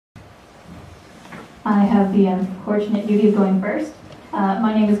I have the unfortunate duty of going first.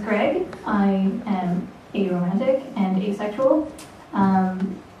 My name is Greg. I am aromantic and asexual.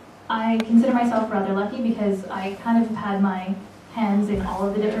 I consider myself rather lucky because I kind of had my hands in all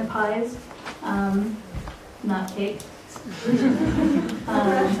of the different pies. Not cake.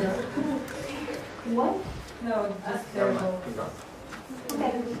 What? No, just terrible.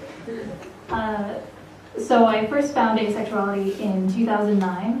 Okay. So I first found asexuality in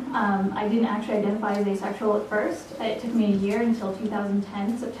 2009. I didn't actually identify as asexual at first. It took me a year until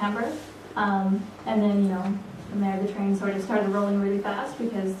 2010, September. And then, from there the train sort of started rolling really fast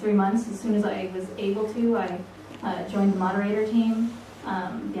because 3 months, as soon as I was able to, I joined the moderator team,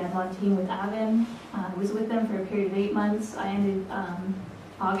 the analog team with Avin. I was with them for a period of 8 months. I ended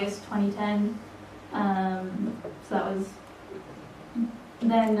August 2010. So that was...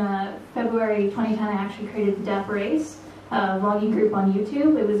 Then February 2010, I actually created the DAP Race vlogging group on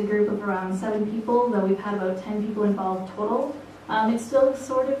YouTube. It was a group of around 7 people, though we've had about 10 people involved total. It's still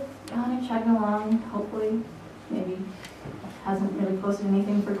sort of kind of chugging along, hopefully. Maybe hasn't really posted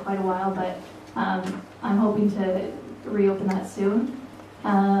anything for quite a while, but I'm hoping to reopen that soon.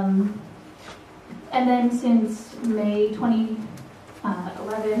 And then since May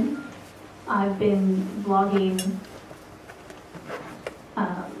 2011, I've been blogging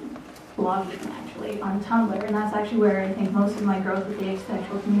actually on Tumblr, and that's actually where I think most of my growth with the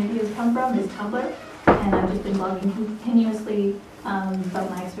asexual community has come from, is Tumblr. And I've just been blogging continuously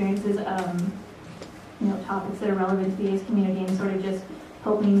about my experiences, topics that are relevant to the ace community, and sort of just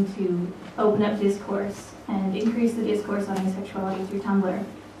hoping to open up discourse and increase the discourse on asexuality through Tumblr.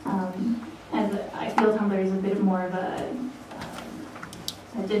 As I feel Tumblr is a bit more of a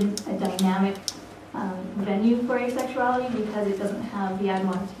dynamic venue for asexuality because it doesn't have the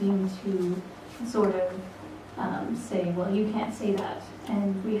admon team to sort of say, well, you can't say that.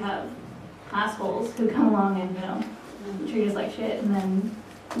 And we have assholes who come along and, treat us like shit, and then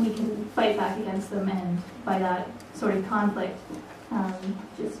we can fight back against them, and by that sort of conflict,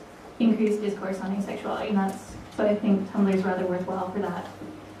 just increase discourse on asexuality. And that's, so I think Tumblr is rather worthwhile for that.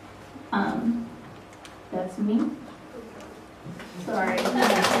 That's me. Sorry.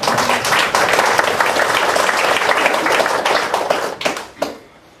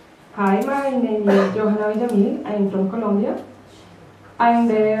 Hi, my name is Johanna Villamil. I'm from Colombia. I'm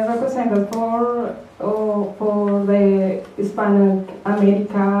the representative for the Hispanic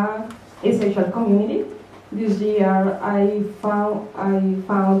America asexual community. This year, I found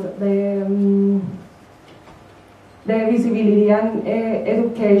the visibility and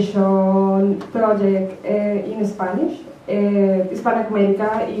education project in Spanish. Hispanic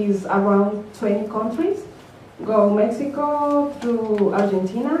America is around 20 countries. Go Mexico through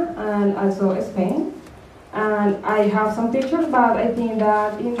Argentina and also Spain. And I have some pictures, but I think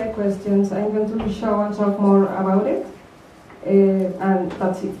that in the questions I'm going to show and talk more about it. And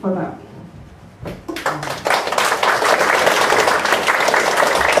that's it for now.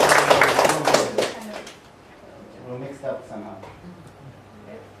 We're mixed up somehow.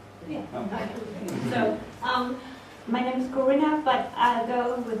 Yeah. So, my name is Corinna, but I'll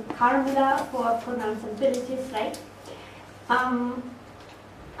go with Carmela for pronounceability's sake.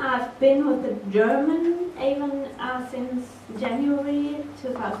 I've been with the German Avon since January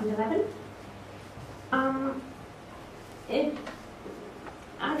 2011.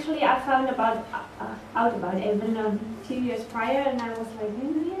 Actually, I found out about Avon a few years prior, and I was like,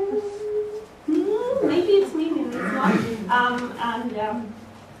 maybe it's me, maybe it's not.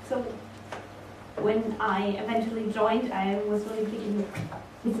 So when I eventually joined, I was really big in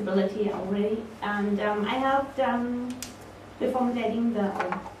visibility already, and I helped the formulating the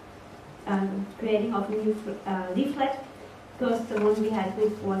creating of a new leaflet, because the one we had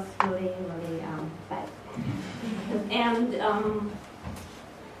with was really bad. And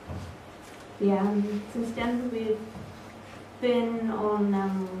since then we've been on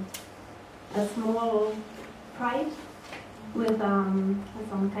a small pride with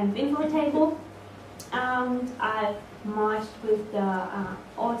some kind of info table, and I've marched with the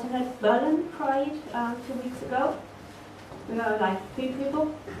alternate Berlin Pride 2 weeks ago. We were like 3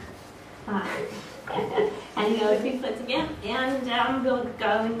 people, handing out leaflets again, and we're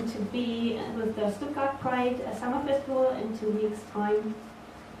going to be with the Stuttgart Pride Summer Festival in 2 weeks' time.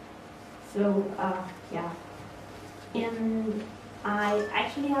 So and I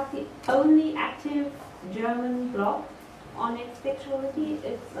actually have the only active German blog on asexuality.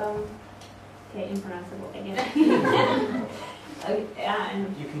 It's impronounceable again.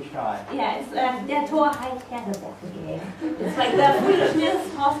 You can try. Yeah, it's der Torheit Herrenbock. It's like the foolishness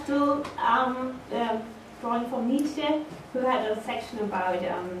hostel drawing from Nietzsche, who had a section about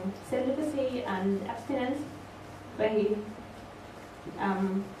celibacy and abstinence, where he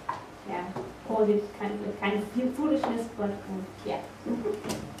called it kind of foolishness, but yeah.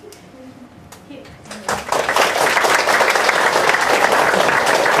 Here.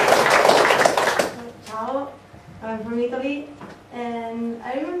 Ciao, I'm from Italy, and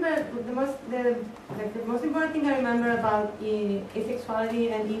I remember the most important thing I remember about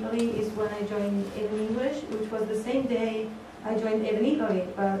asexuality and Italy is when I joined Even English, which was the same day I joined Even Italy.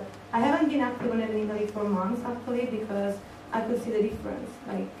 But I haven't been active on Even Italy for months actually because I could see the difference.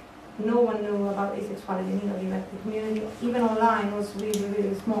 Like no one knew about asexuality in Italy. Like the community, even online, was really,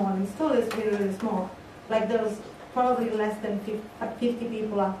 really small, and still is really, really small. Like there was probably less than 50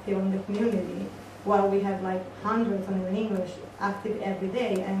 people active in the community, while we have like hundreds on Even English active every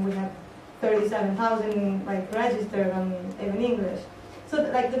day, and we have 37,000 like registered on Even English. So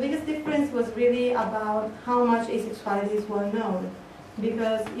like the biggest difference was really about how much asexuality is well known,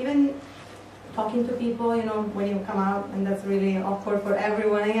 because even talking to people, you know, when you come out, and that's really awkward for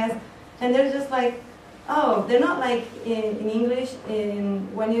everyone, I guess, and they're just like, oh, they're not like in English,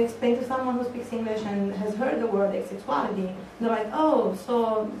 when you explain to someone who speaks English and has heard the word asexuality, they're like, oh,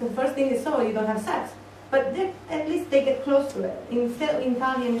 so the first thing is, so you don't have sex. But at least they get close to it. In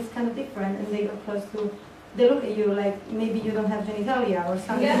Italian, it's kind of different, and they get close to, they look at you like maybe you don't have genitalia or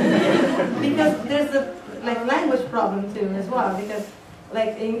something. Yeah. Because there's a like language problem too as well, because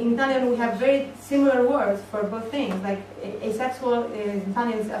like in Italian we have very similar words for both things. Like asexual in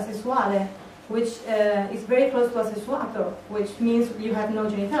Italian is asessuale, which is very close to asessuato, which means you have no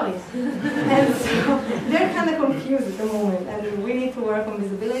genitalia. And so they're kind of confused at the moment, and we need to work on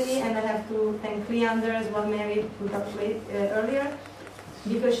visibility, and I have to thank Leander as well, Mary, who talked earlier,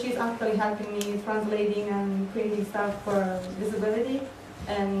 because she's actually helping me translating and creating stuff for visibility.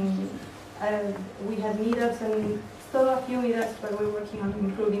 And we had meetups, and still a few meetups, but we're working on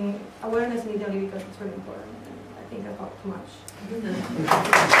improving awareness in Italy because it's really important. And I think I talked too much.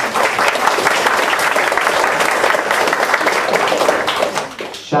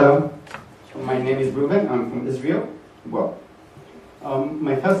 Shalom. My name is Ruben. I'm from Israel. Well,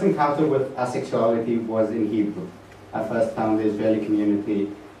 my first encounter with asexuality was in Hebrew. I first found the Israeli community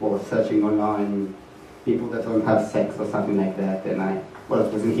or searching online people that don't have sex or something like that, and it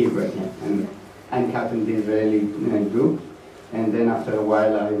was in Hebrew again. And I encountered the Israeli group, and then after a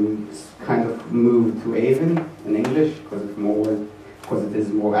while I kind of moved to Avon in English because it is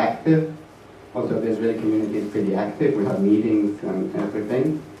more active. Also, the Israeli community is pretty active. We have meetings and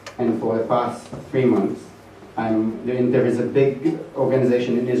everything. And for the past 3 months, there is a big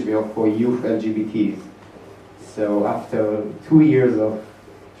organization in Israel for youth LGBTs. So after 2 years of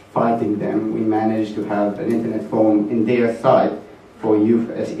fighting them, we managed to have an internet forum in their site for youth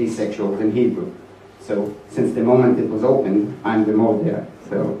asexuals in Hebrew. So since the moment it was open, I'm the moderator.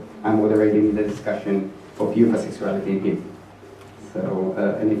 So I'm moderating the discussion of youth asexuality in Hebrew. So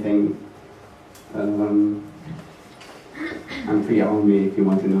anything, I'm free army if you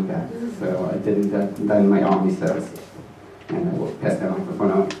want to know that. So I did that in my army service. And I will pass the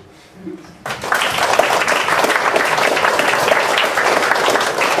microphone on.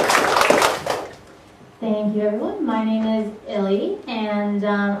 Thank you, everyone. My name is Illy, and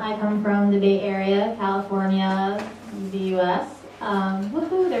I come from the Bay Area, California, the U.S.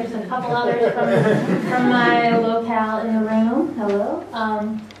 Woohoo! There's a couple others from my locale in the room. Hello.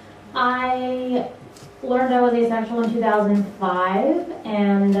 I learned I was asexual in 2005,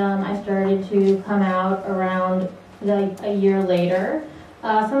 and I started to come out around a year later.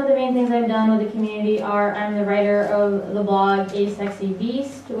 Some of the main things I've done with the community are I'm the writer of the blog A Sexy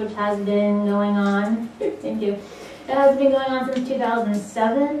Beast, which has been going on. Thank you. It has been going on since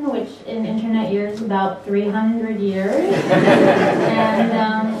 2007, which in internet years is about 300 years.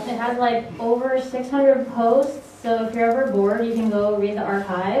 And it has like over 600 posts, so if you're ever bored, you can go read the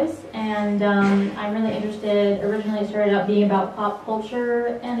archives. And I'm really interested, originally it started out being about pop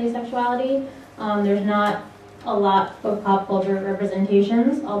culture and asexuality. There's not a lot of pop culture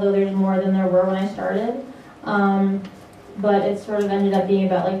representations, although there's more than there were when I started. But it sort of ended up being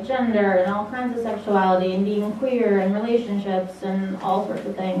about like gender and all kinds of sexuality and being queer and relationships and all sorts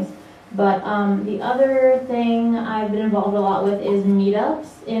of things. But the other thing I've been involved a lot with is meetups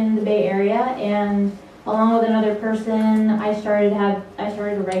in the Bay Area, and along with another person, I started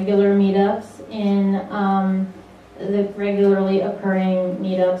regular meetups in the regularly occurring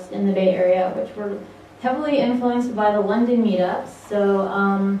meetups in the Bay Area, which were heavily influenced by the London meetups. So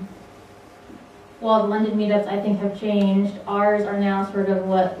while the London meetups I think have changed, ours are now sort of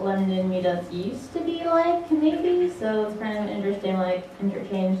what London meetups used to be like, maybe. So it's kind of an interesting like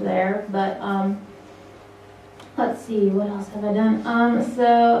interchange there. But Let's see, what else have I done?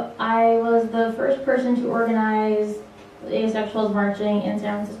 So I was the first person to organize the Asexuals marching in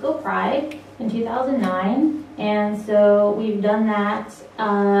San Francisco Pride in 2009, and so we've done that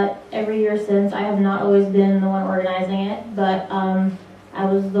every year since. I have not always been the one organizing it, but I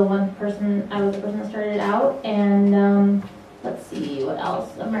was the person that started it out. And let's see, what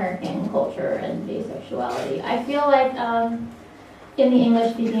else? American culture and asexuality. I feel like in the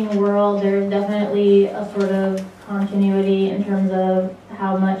English-speaking world, there's definitely a sort of continuity in terms of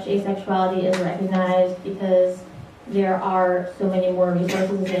how much asexuality is recognized, because there are so many more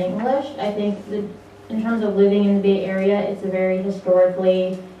resources in English. I think that in terms of living in the Bay Area, it's a very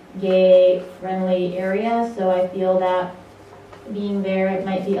historically gay-friendly area, so I feel that being there, it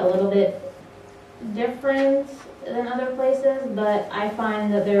might be a little bit different than other places, but I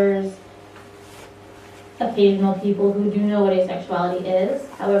find that there's occasional people who do know what asexuality is.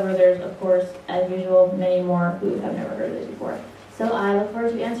 However, there's, of course, as usual, many more who have never heard of it before. So I look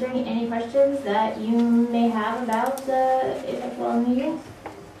forward to answering any questions that you may have about asexual in the US.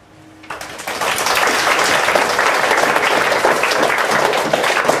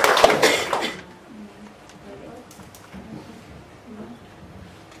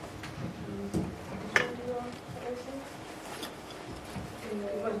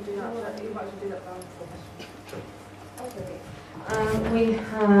 We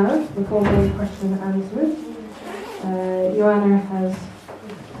have, before the question and answers, Joanna has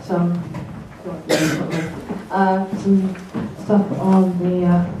some stuff on the,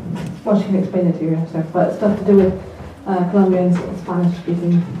 well, she can explain it to you in a sec, but stuff to do with Colombians and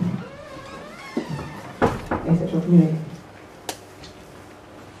Spanish-speaking asexual community.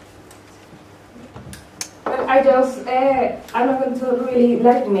 But I'm not going to really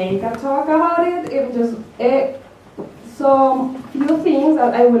make a talk about it. It just some few things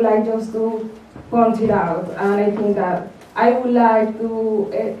that I would like just to point it out, and I think that I would like to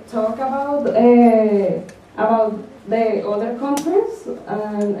talk about the other countries,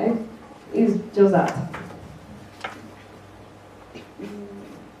 and it's just that.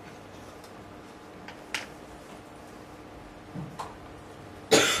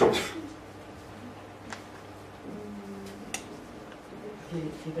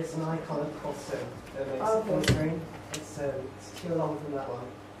 There's an icon of Kosovo that makes it full screen. It's too long from that one.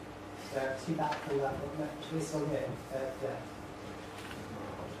 Too back from that one. This one here. Yeah.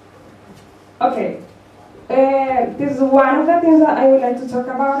 Okay. This is one of the things that I would like to talk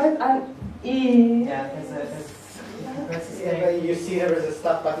about it, and yeah, you see there is a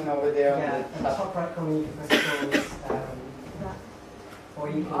stop button over there. Yeah, on the top right corner you can press pause, or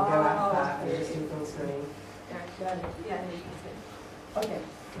you can go out that and just do full screen. okay.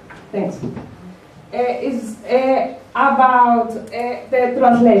 Thanks. Is about the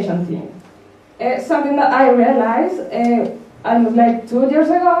translation thing. Something that I realized almost like 2 years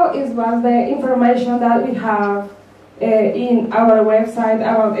ago was the information that we have in our website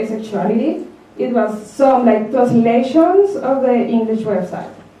about asexuality. It was some translations of the English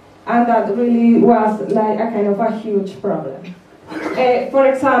website, and that really was like a kind of a huge problem. For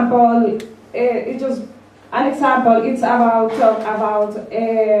example, it's just an example. It's about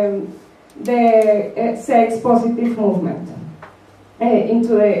the sex-positive movement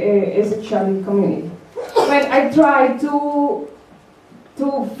into the asexuality community. When I try to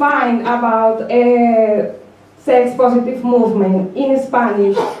find about sex-positive movement in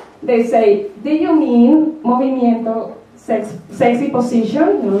Spanish, they say, "Do you mean movimiento sexy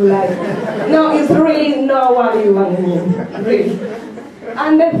position?" No, it's really not what you want to mean, really.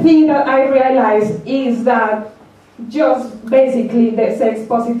 And the thing that I realized is that just basically the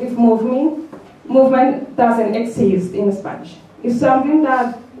sex-positive movement doesn't exist in Spanish. It's something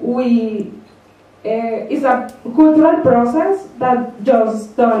that it's a cultural process that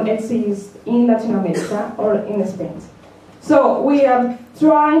just don't exist in Latin America or in Spain. So we are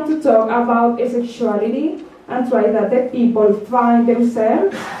trying to talk about asexuality and try that the people find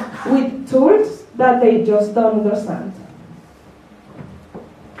themselves with tools that they just don't understand.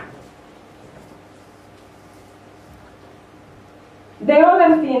 The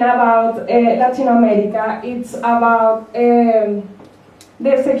other thing about Latin America, it's about the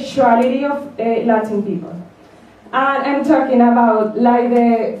sexuality of Latin people. And I'm talking about,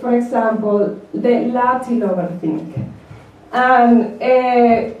 for example, the Latin lover thing. And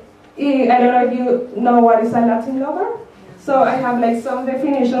I don't know if you know what is a Latin lover. So I have some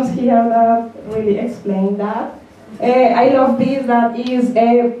definitions here that really explain that. I love this, that is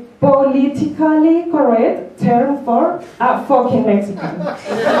a politically correct term for a fucking Mexican.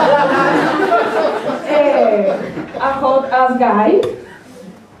 A hot ass guy.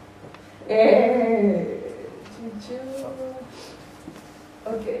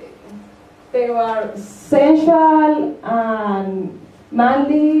 Okay. They were sensual and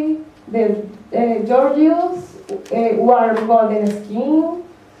manly. The Georgios, warm golden skin,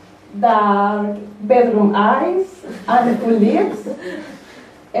 dark bedroom eyes, and full lips.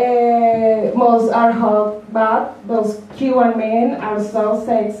 Most are hot, but those Cuban men are so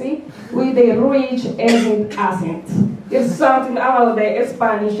sexy with a rich ethnic accent. It's something about the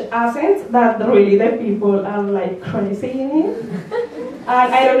Spanish accent that really the people are like crazy in it.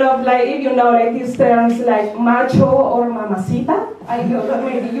 And I don't know if you know these terms like macho or mamacita. I know that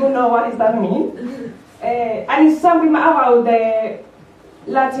maybe you know what does that mean. And it's something about the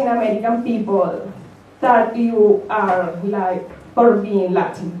Latin American people that you are like for being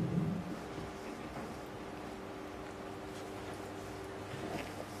Latin.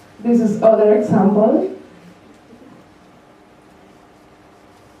 This is other example.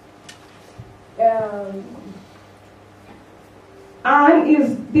 And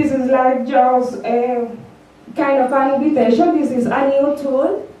this is like just a kind of an invitation. This is a new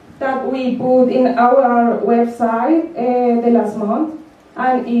tool that we put in our website the last month,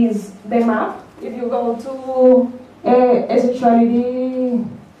 and is the map. If you go to Asexuality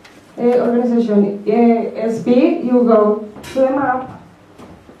organization SP, you go to the map.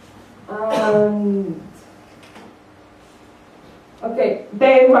 Okay,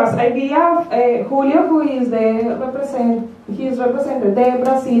 there was idea of Julio, who is he's represented the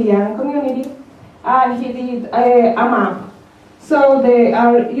Brazilian community, and he did a map. So they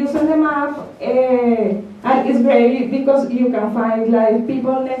are using the map, and it's great because you can find like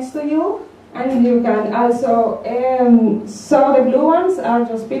people next to you, and you can also, so the blue ones are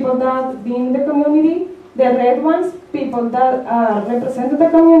just people that be in the community, the red ones, people that represent the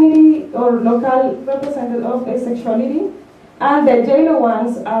community or local representative of asexuality, and the yellow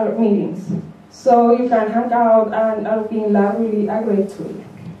ones are meetings. So you can hang out and be really a great tool.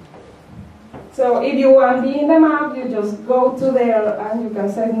 So if you want to be in the map, you just go to there and you can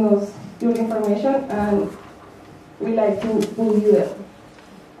send us your information, and we like to put you there.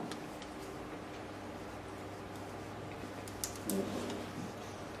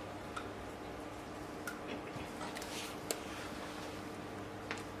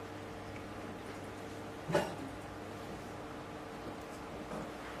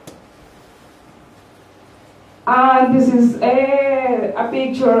 And this is a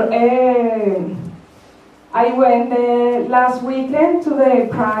picture. I went last weekend to the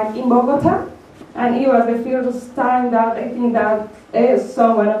Pride in Bogota, and it was the first time that I think that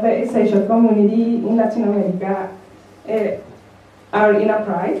someone of the asexual community in Latin America are in a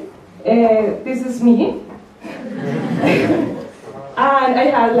Pride. This is me. And I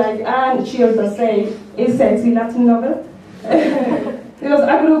had like a shirt that say, "A sexy Latin lover." It was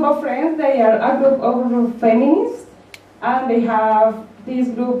a group of friends. They are a group of feminists, and they have this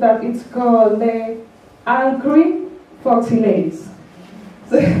group that it's called the Angry Foxy Ladies.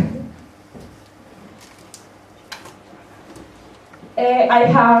 I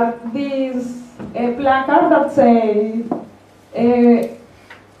have this placard that says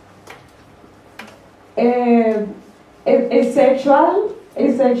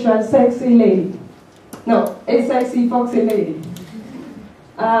asexual sexy lady. No, a sexy foxy lady.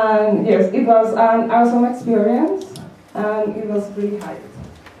 And yes, it was an awesome experience, and it was really high.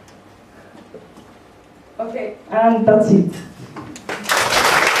 Okay, and that's it.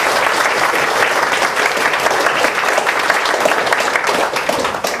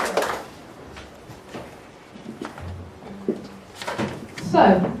 So,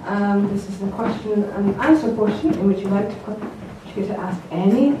 this is the question and answer portion in which you get to ask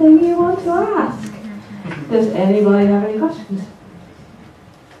anything you want to ask. Does anybody have any questions?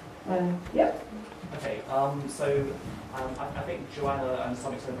 Yep. Okay, I think Joanna and to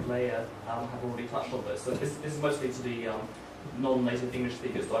some extent Leia have already touched on this. So this is mostly to the non-native English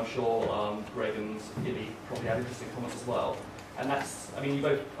speakers, but I'm sure Greg and Illy probably have interesting comments as well. And that's, I mean, you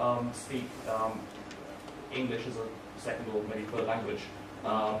both speak English as a second or maybe third language.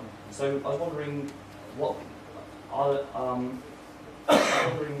 So I was wondering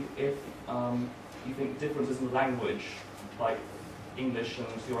if you think differences in the language, like English and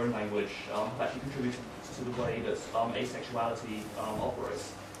your own language, have actually contributed to the way that asexuality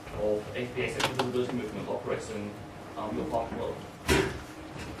operates, or the asexual visibility movement operates in your part of the world.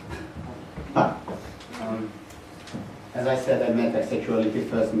 As I said, I met asexuality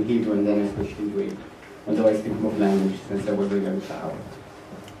first in Hebrew and then I switched into Greek, although I speak both languages since I was a young child.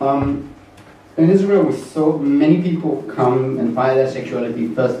 In Israel, we saw many people come and find their sexuality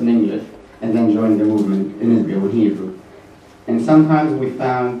first in English and then join the movement in Israel in Hebrew. And sometimes we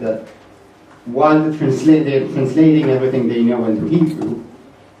found that while they're translating everything they know into Hebrew,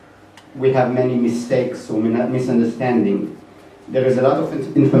 we have many mistakes or misunderstandings. There is a lot of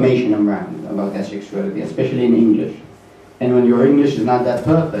information around about asexuality, especially in English. And when your English is not that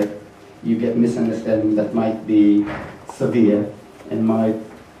perfect, you get misunderstanding that might be severe and might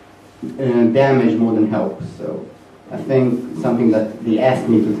damage more than help. So I think something that they asked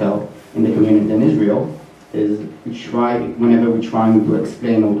me to tell in the community in Israel is whenever we're trying to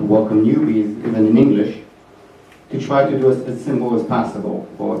explain or to welcome newbies, even in English, to try to do as simple as possible,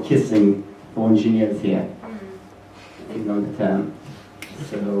 or kissing for engineers here. You know the term.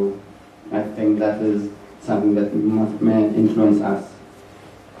 So I think that is something that may influence us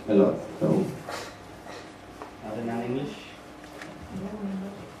a lot. So other non-English?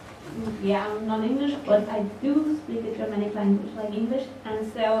 Yeah, I'm non-English, but I do speak a Germanic language like English, and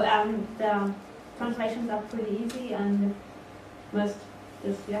so the translations are pretty easy, and most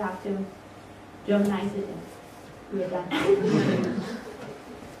just you have to Germanize it and we're done.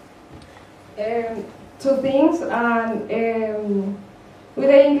 Two things, and with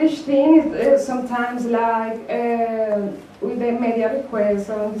the English thing, it's sometimes like with the media requests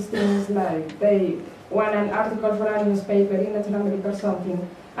on these things, like they want an article for a newspaper in Latin America or something,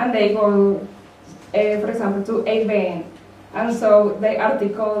 and they go, for example, to AVN, and so the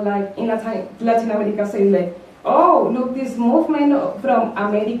article, like in Latin America, says like, oh, look, this movement from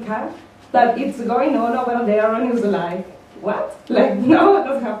America that it's going on over there, and it's like, what? Like, no,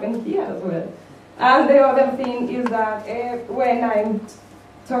 that's happened here as well. And the other thing is that when I'm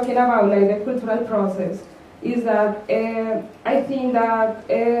talking about like the cultural process, is that I think that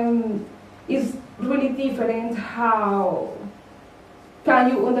it's really different how can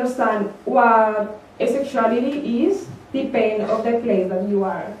you understand what asexuality is depending on the place that you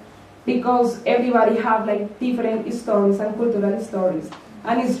are, because everybody have like different stories and cultural stories,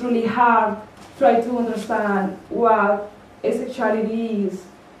 and it's really hard to try to understand what asexuality is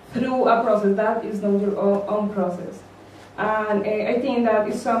through a process that is not your own process. And I think that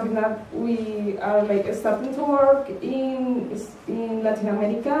is something that we are like starting to work in Latin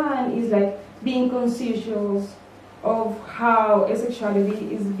America, and is like being conscious of how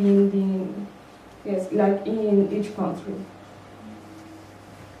asexuality is being yes, like in each country.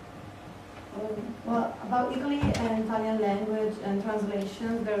 Well, about Italy and Italian language and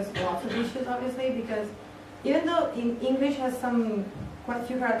translation, there's lots of issues, obviously, because even though in English has some quite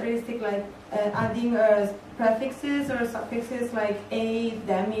few characteristics, like adding prefixes or suffixes like a,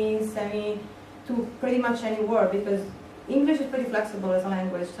 demi, semi, to pretty much any word, because English is pretty flexible as a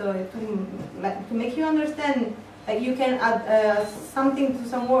language, so to make you understand, like you can add something to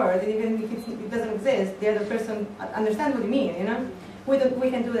some word, even if it doesn't exist, the other person understands what you mean, you know? We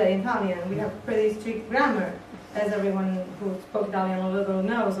can do that in Italian. We have pretty strict grammar, as everyone who spoke Italian a little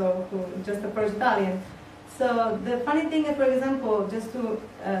knows, or who just approached Italian. So the funny thing is, for example, just to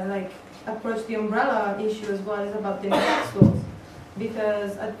like approach the umbrella issue as well, is about demisexuals.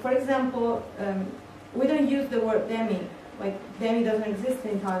 Because, for example, we don't use the word demi. Like, demi doesn't exist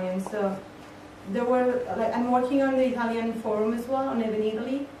in Italian. So there were, like, I'm working on the Italian forum as well, on Even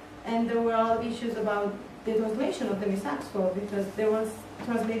Italy, and there were a lot of issues about the translation of demisexual, because they were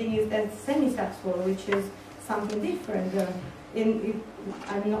translating it as semisexual, which is something different.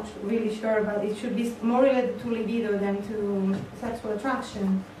 I'm not really sure, but it should be more related to libido than to sexual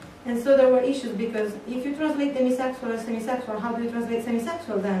attraction. And so there were issues, because if you translate demisexual as semisexual, how do you translate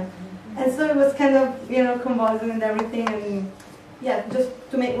semisexual then? And so it was kind of, you know, convulsing and everything. And yeah, just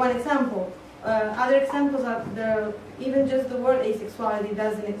to make one example. Other examples are even just the word asexuality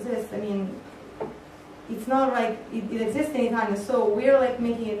doesn't exist. I mean, it's not like it exists in Italian, so we're like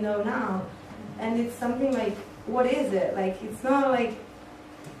making it known now. And it's something like, what is it? Like, it's not like,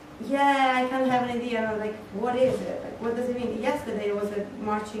 yeah, I kind of have an idea. Like, what is it? Like, what does it mean? Yesterday there was a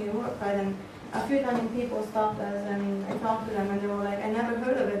marching in WorldPride, and a few Italian people stopped us, and I talked to them, and they were like, I never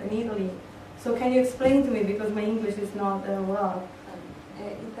heard of it in Italy. So can you explain to me, because my English is not well.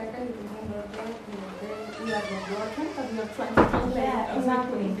 We are not working, but we are trying to translate. Yeah,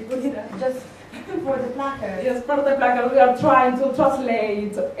 exactly. Just for the placard. Yes, for the placard, we are trying to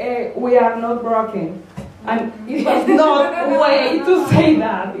translate. We are not broken, and it was not a way to say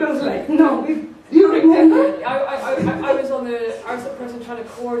that. It was like, no, you remember? I was the person trying to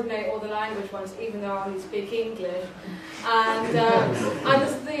coordinate all the language ones, even though I only speak English. And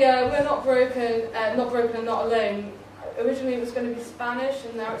as we're not broken and not alone. Originally it was going to be Spanish,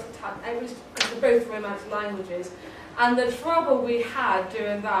 and now it's Italian. Because they're both Romance languages. And the trouble we had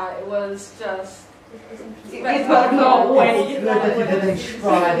doing that, it was just... It was no way. You didn't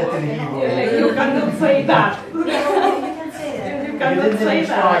try that in Hebrew. You cannot say that. You can say that. cannot didn't say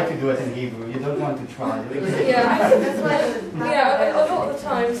try that. to do it in Hebrew. You don't want to try. Yeah, That's why. yeah. A lot of the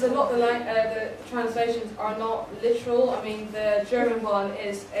times, a lot of the translations are not literal. I mean, the German one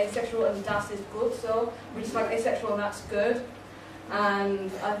is asexual and das is gut, so which is like asexual and that's good.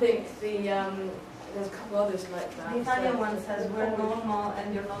 And I think there's a couple others like that. The Italian one says we're normal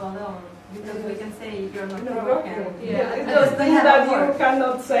and you're not alone, because we can say you're not broken. Yeah. It's those things that you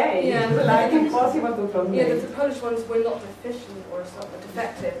cannot say. Yeah. It's like impossible to Yeah, translate. the Polish ones we're not deficient or something,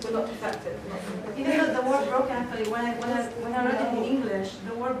 defective. We're not defective. Even though the word broken, actually, when I read it in English,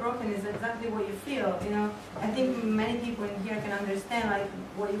 the word broken is exactly what you feel. You know, I think many people in here can understand like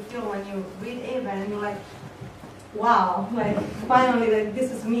what you feel when you read Ava and you're like, wow, like finally, like this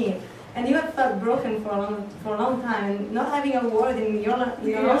is me. And you have felt broken for a long time, and not having a word in your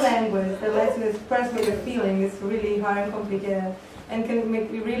own language that lets you express what you're feeling is really hard and complicated, and can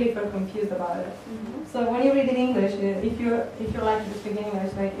make you really feel confused about it. So when you read in English, if you like to speak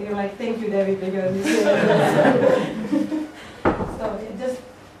English, like you're like, thank you, David, because you so just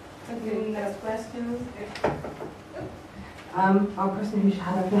next question. Our person who should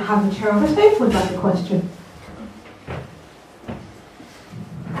have the chair over safe would like a question.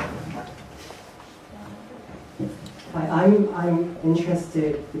 I'm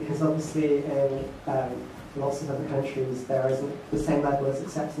interested because obviously in lots of other countries there isn't the same level of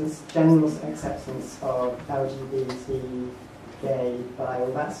acceptance, general acceptance of LGBT, gay, bi,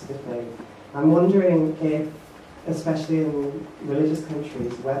 all that sort of thing. I'm wondering if, especially in religious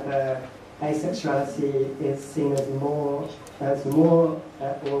countries, whether asexuality is seen as more acceptable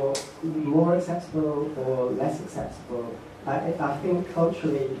or less acceptable. I think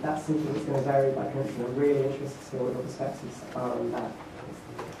culturally that's something that's going to vary by country. I'm really interested to hear what your perspectives are on that.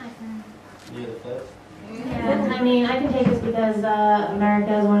 You're the first. Yeah, I mean, I can take this because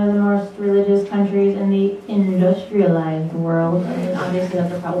America is one of the most religious countries in the industrialized world. I mean, obviously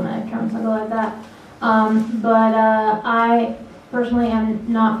that's a problematic term, so I'll go like that. But I personally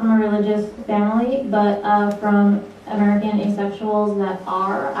am not from a religious family, but from American asexuals that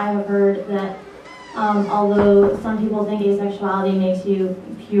are. I have heard that although some people think asexuality makes you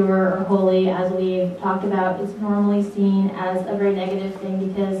pure or holy, as we've talked about, it's normally seen as a very negative thing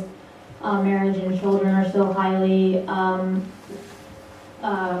because marriage and children are so highly,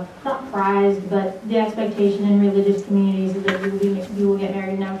 not prized, but the expectation in religious communities is that you will get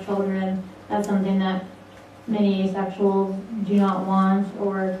married and have children. That's something that many asexuals do not want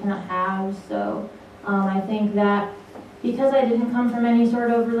or cannot have. So I think that because I didn't come from any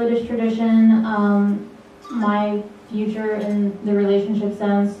sort of religious tradition, my future in the relationship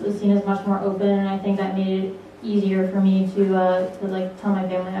sense was seen as much more open, and I think that made it easier for me to like tell my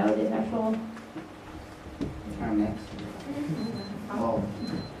family I was asexual. Next. Well,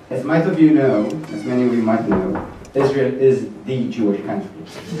 as most of you know, as many of you might know, Israel is the Jewish country.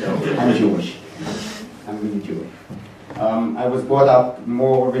 So I'm Jewish. I'm really Jewish. I was brought up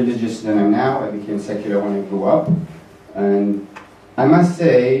more religious than I am now. I became secular when I grew up. And I must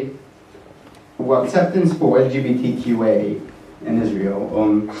say, well, acceptance for LGBTQA in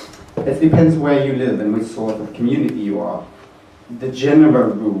Israel, it depends where you live and which sort of community you are. The general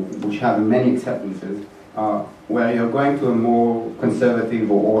rule, which have many acceptances, where you're going to a more conservative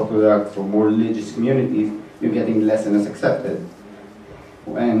or orthodox or more religious communities, you're getting less and less accepted.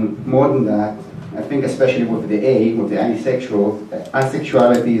 And more than that, I think especially with the asexuals,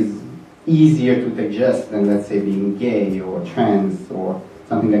 asexuality is easier to digest than, let's say, being gay or trans or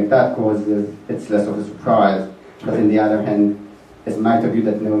something like that, because it's less of a surprise. But on the other hand, as might of you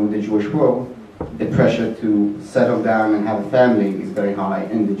that know the Jewish world, the pressure to settle down and have a family is very high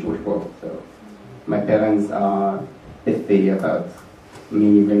in the Jewish world. So my parents are iffy about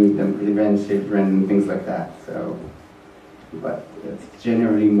me bringing them grandchildren and things like that. So, but it's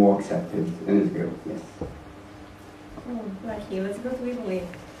generally more accepted in Israel, yes. Oh, lucky. Let's go to Italy.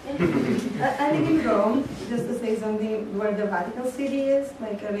 I live in Rome, just to say something, where the Vatican City is,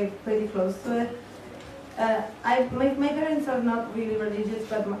 like I live pretty close to it. My parents are not really religious,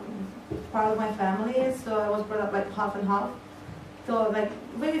 but part of my family is, so I was brought up like half and half. So like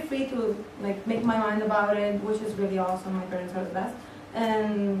really free to like make my mind about it, which is really awesome. My parents are the best.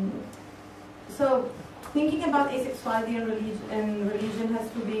 And so thinking about asexuality and religion has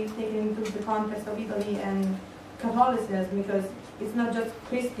to be taken into the context of Italy and Catholicism, because it's not just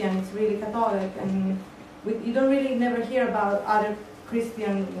Christian, it's really Catholic, and you don't really never hear about other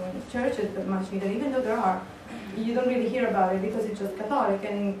Christian churches that much either, even though there are. You don't really hear about it because it's just Catholic,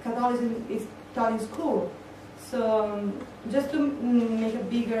 and Catholicism is taught in school. So just to make a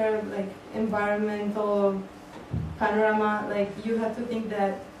bigger like environmental panorama, like you have to think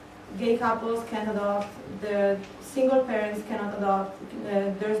that gay couples can't adopt, the single parents cannot adopt,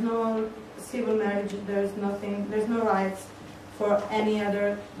 there's no civil marriage, there's nothing, there's no rights for any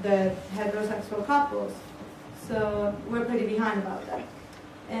other the heterosexual couples. So we're pretty behind about that.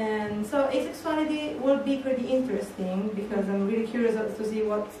 And so asexuality will be pretty interesting because I'm really curious to see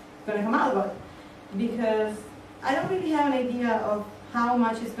what's going to come out of it. Because I don't really have an idea of how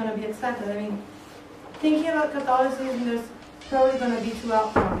much is going to be accepted. I mean, thinking about Catholicism, there's probably going to be two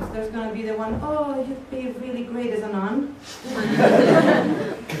outcomes. There's going to be the one, oh, you'd be really great as a nun.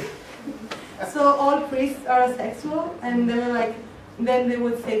 So all priests are asexual, and they were like, then they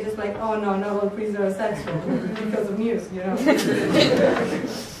would say just like, oh no, not all priests are asexual because of news, you know.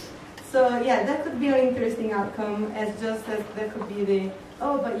 So yeah, that could be an interesting outcome, as just as there could be the,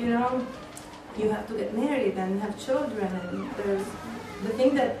 oh, but you know, you have to get married and have children, and there's the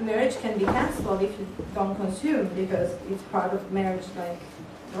thing that marriage can be cancelled if you don't consume, because it's part of marriage, like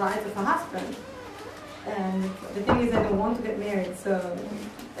the rights of a husband. And the thing is, I don't want to get married, so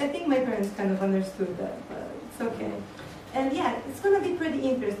I think my parents kind of understood that, but it's okay. And yeah, it's going to be pretty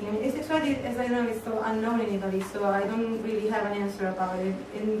interesting. I mean, asexuality, as I know, is so unknown in Italy, so I don't really have an answer about it.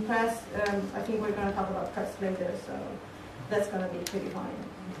 In press, I think we're going to talk about press later, so that's going to be pretty fun.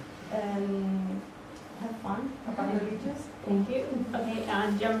 And have fun about religious. Thank you. Okay,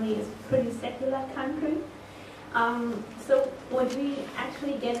 Germany is a pretty secular country. So what we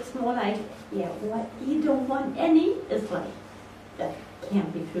actually get is more like, yeah, what you don't want any is like, that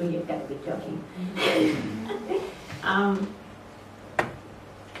can't be true, you've got to be joking.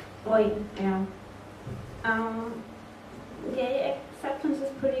 Gay acceptance is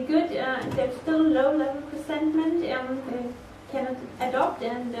pretty good. There's still low level of resentment. They cannot adopt,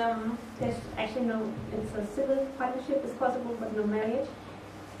 and there's actually no, it's a civil partnership is possible, but no marriage.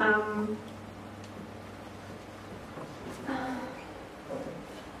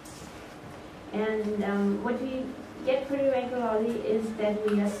 And what we get pretty regularly is that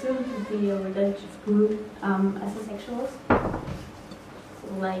we assume to be a religious group as asexuals. So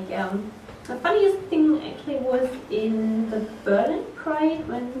like, the funniest thing actually was in the Berlin Pride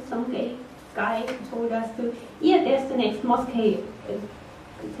when some gay guy told us to, yeah, there's the next mosque, take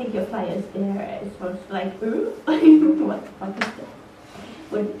your flyers there. It was like, what is that?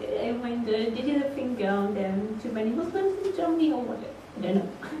 But I mean, did you think there are too many Muslims in Germany or what? I don't know.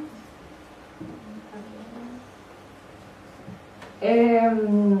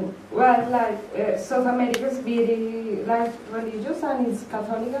 Well, like South America is very like religious, and it's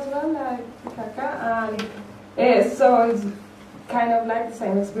Catholic as well, like Caca, and so it's kind of like the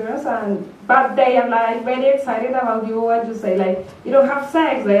same experience. And but they are like very excited about you, and you say like you don't have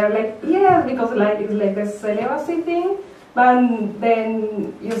sex. They are like yes, because like it's like the celibacy thing. But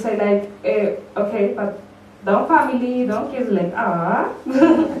then you say like okay, but don't family, don't kids, like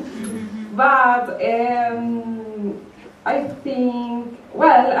but I think,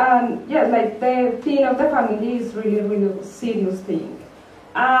 well, yeah, like the thing of the family is really, really serious thing.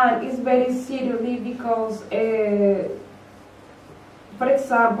 And it's very seriously because, for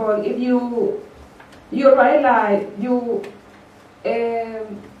example, if you're right, like you,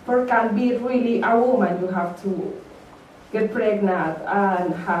 for can be really a woman, you have to get pregnant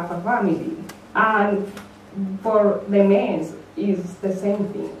and have a family. And for the men, it's the same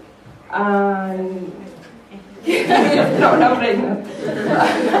thing. And no, not pregnant.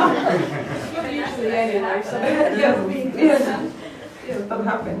 Usually anyway, so yes, that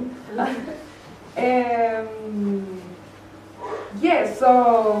happened. Yes, so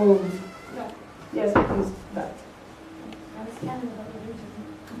yes, it's that.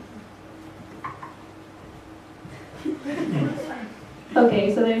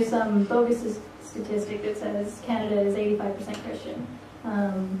 Okay, so there's some bogus statistic that says Canada is 85% Christian.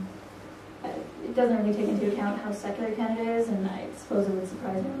 It doesn't really take into account how secular Canada is, and I suppose it would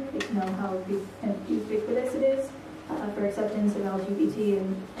surprise me to know how ubiquitous it is for acceptance of LGBT,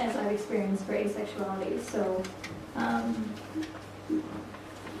 and as I've experienced for asexuality. So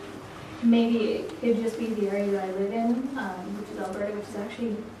maybe it could just be the area that I live in, which is Alberta, which is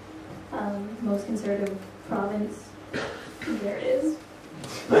actually the most conservative province. There it is.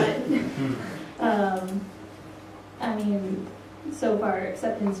 But I mean, so far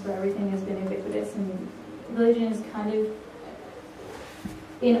acceptance for everything has been ubiquitous, and religion is kind of,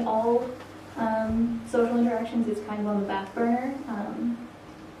 in all social interactions, it's kind of on the back burner.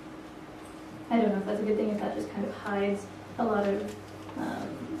 I don't know if that's a good thing, if that just kind of hides a lot of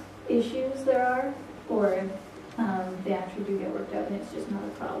issues there are, or if they actually do get worked out and it's just not a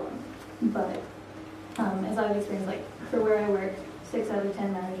problem. But as I've experienced, like for where I work, 6 out of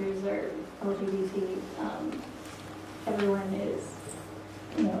 10 managers are LGBT. Everyone is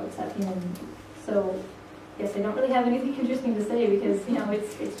accepting. And so, yes, I don't really have anything interesting to say because,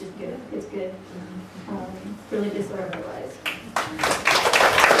 it's just good. It's good, religious or otherwise.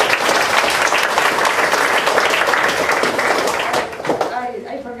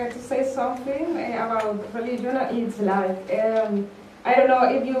 I forgot to say something about religion. It's like, I don't know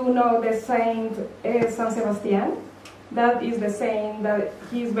if you know the saint San Sebastian. That is the saint that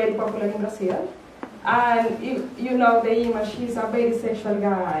he's very popular in Brazil. And if you know the image, he's a very sexual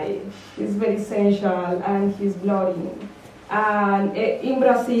guy. He's very sensual and he's bloody. And in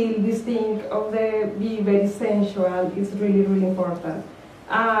Brazil, this thing of the be very sensual is really, really important.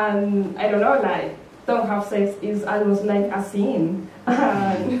 And I don't know, like, don't have sex is almost like a sin.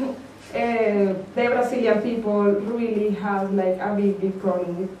 And the Brazilian people really have like a big, big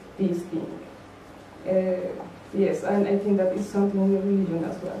problem with this thing. Yes, and I think that is something in the religion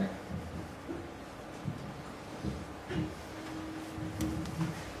as well.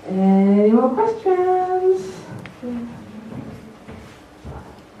 Any more questions?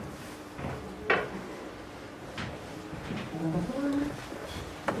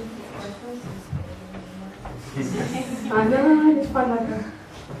 I know, it's fun like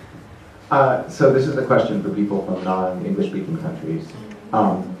that. So this is the question for people from non-English speaking countries.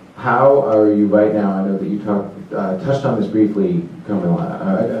 How are you right now? I know that you touched on this briefly, Camilla.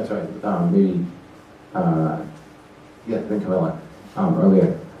 I'm sorry, Camilla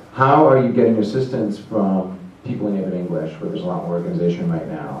earlier. How are you getting assistance from people in even English, where there's a lot more organization right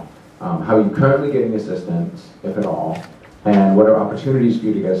now? How are you currently getting assistance, if at all? And what are opportunities for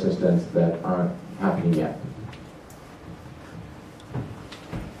you to get assistance that aren't happening yet?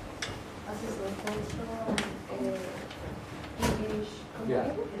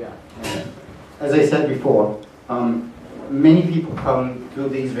 As I said before, many people come to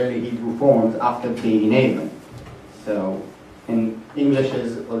these very Hebrew forms after being enabled. So, in English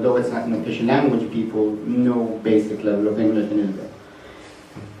is, although it's not an official language, people know basic level of English in Israel.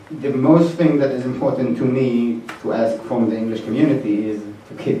 The most thing that is important to me to ask from the English community is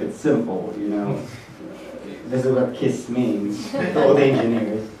to keep it simple, This is what KISS means to all the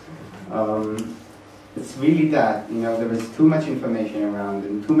engineers. It's really that, there is too much information around,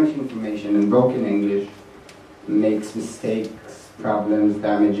 and too much information in broken English makes mistakes, problems,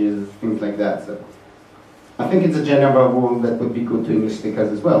 damages, things like that. So I think it's a general rule that would be good to English speakers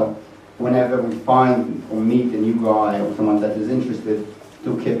as well. Whenever we find or meet a new guy or someone that is interested,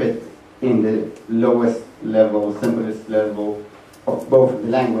 to keep it in the lowest level, simplest level of both the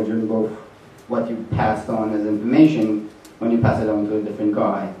language and both what you passed on as information when you pass it on to a different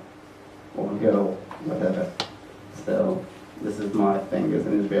guy or girl, whatever. So this is my thing as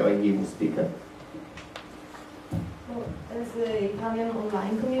an Israeli Hebrew speaker. Well, as the Italian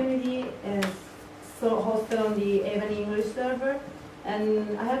online community is so hosted on the Avon English server,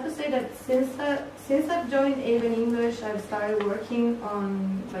 and I have to say that since I've joined Avon English, I've started working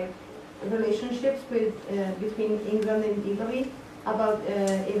on relationships with between England and Italy about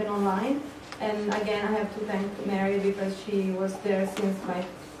Avon Online. And again, I have to thank Mary because she was there since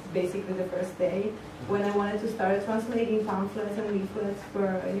basically the first day when I wanted to start translating pamphlets and leaflets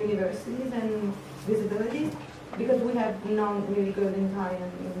for universities and disabilities, because we have known really good in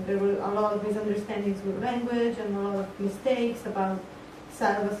Italian. There were a lot of misunderstandings with language and a lot of mistakes about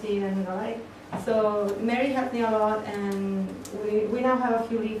celibacy and the like. So Mary helped me a lot, and we now have a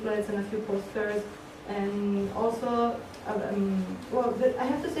few leaflets and a few posters, and also I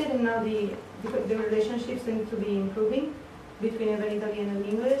have to say that now the relationships seem to be improving between Italian and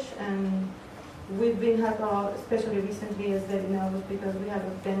English, and we've been helped a lot, especially recently, as Debbie knows, because we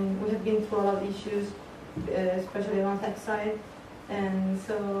have been through a lot of issues, especially on tech side. And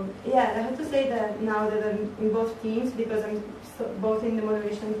so, yeah, I have to say that now that I'm in both teams, because I'm both in the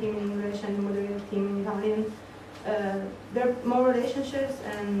moderation team in English and the moderator team in Italian, there are more relationships,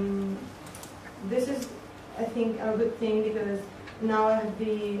 and this is, I think, a good thing, because now I have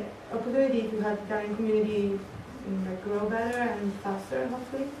the opportunity to help the Italian community grow better and faster,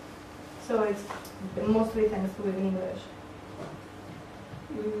 hopefully. So it's mostly thanks to English.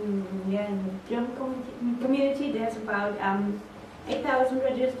 Yeah, in the German community, there's about 8,000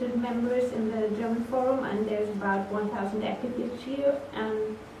 registered members in the German forum, and there's about 1,000 active each year,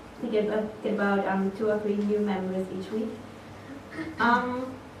 and we get about 2 or 3 new members each week.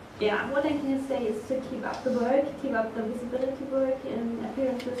 Yeah, what I can say is to keep up the work, keep up the visibility work and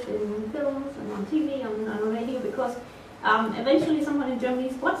appearances in films and on TV, on radio, because eventually someone in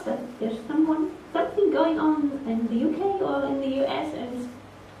Germany spots that there's something going on in the UK or in the US, and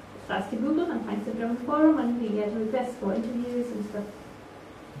starts to Google and finds the German forum, and we get requests for interviews and stuff.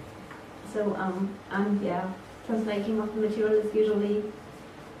 So, and yeah, translating of the material is usually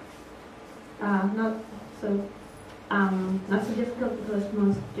not so not so difficult because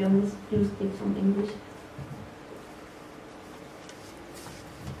most Germans do speak some English.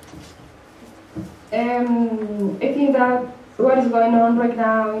 I think that what is going on right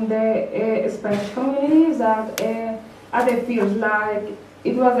now in the Spanish community is that it feels like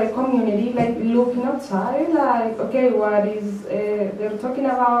it was a community like looking outside, like, okay, what is they're talking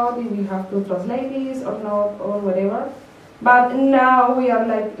about, if we have to translate this or not, or whatever. But now we are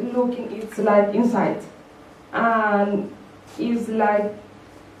like looking, it's like inside. And it's like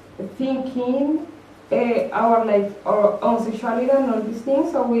thinking our own sexuality and all these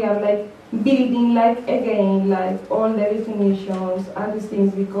things, so we are like building like again like all the definitions and these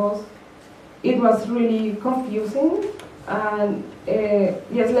things because it was really confusing and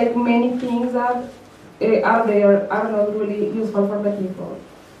yes, like many things that are there are not really useful for the people.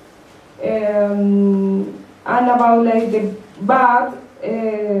 And about like the bad,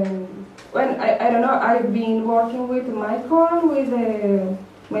 when I don't know, I've been working with Michael with the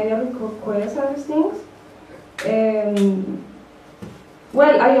media requests and these things.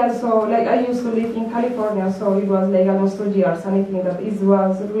 Well, I also, like, I used to live in California, so it was like almost 2 years, and I think that it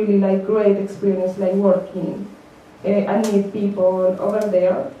was really like great experience, like working and meet people over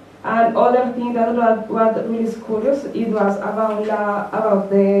there. And other thing that was really curious, it was about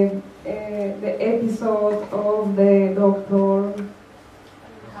the episode of the Doctor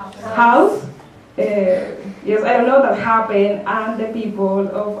House. Yes, I don't know that happened, and the people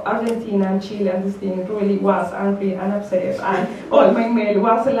of Argentina and Chile and this thing really was angry and upset, and all my mail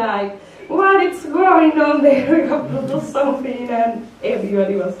was like, what is going on there? We have to do something, and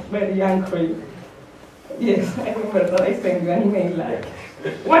everybody was very angry. Yes, I remember that I sent you an email like,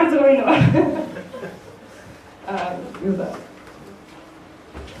 what is going on? With that.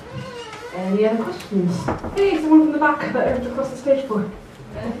 Any other questions? Hey, someone from the back that I across the stage for.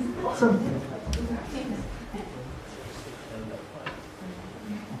 Awesome.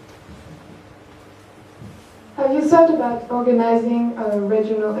 You thought about organizing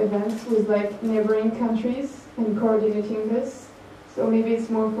regional events with like neighboring countries and coordinating this? So maybe it's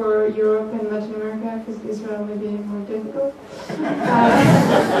more for Europe and Latin America because Israel may be more difficult.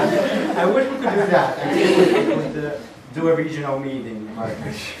 I wish we could do that. I wish we could do a regional meeting. I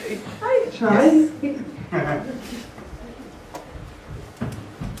try. Yes.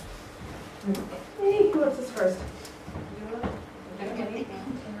 Hey, who wants this first?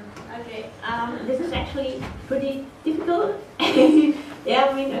 Okay, this is actually pretty difficult. Yeah,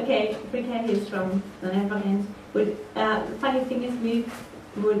 I mean, okay, Frika is from the Netherlands, but the funny thing is we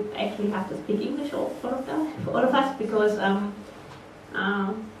would actually have to speak English, all of us, because,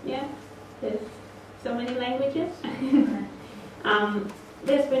 yeah, there's so many languages.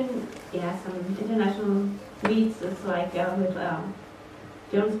 There's been, yeah, some international meets, it's like with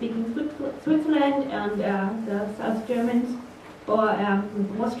German-speaking Switzerland and the South Germans, or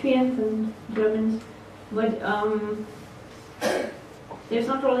Austrians and Germans, but there's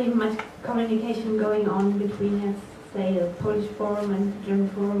not really much communication going on between, say, the Polish forum and the German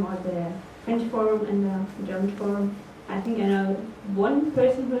forum, or the French forum and the German forum. I think I know one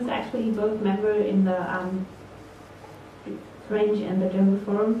person who's actually both member in the French and the German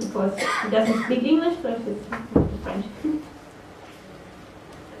forum because he doesn't speak English, so it's French.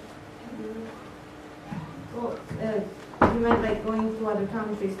 Well, you meant like going to other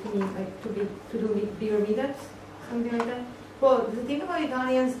countries to meet, like to do bigger meetups, something like that? Well, the thing about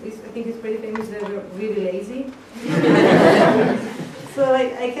Italians is, I think it's pretty famous that they're really lazy. So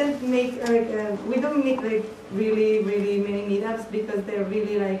like I can't make we don't make like really many meetups because they're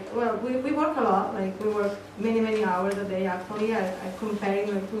really like, well, we work a lot, like we work many hours a day actually. I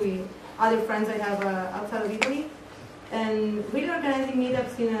comparing like to other friends I have outside of Italy. And really organizing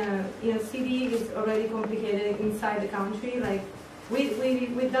meetups in a city is already complicated inside the country. Like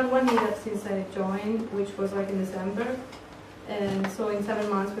we've done one meetup since I joined, which was like in December. And so in 7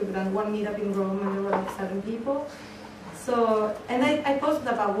 months we've done one meetup in Rome and there were like 7 people. So, and I posted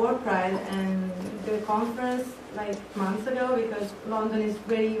about WorldPride and the conference like months ago because London is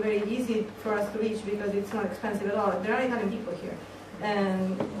very easy for us to reach because it's not expensive at all. There are Italian people here.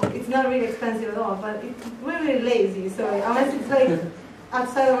 And it's not really expensive at all, but we're really lazy, so unless it's like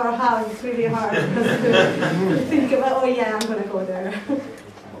outside of our house, it's really hard to think about, oh yeah, I'm going to go there.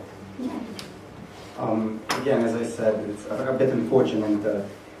 Again, as I said, it's a bit unfortunate that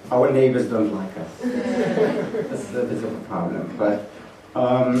our neighbors don't like us. This is a bit of a problem, but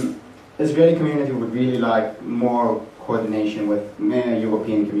Israeli community would really like more coordination with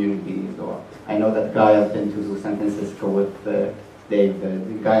European communities, or I know that guy I've been to San Francisco with Dave, the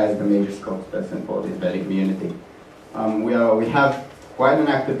guy is the major spokesperson for the Israeli community. We have quite an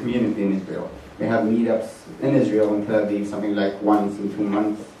active community in Israel. We have meetups in Israel in Tel Aviv, something like once in 2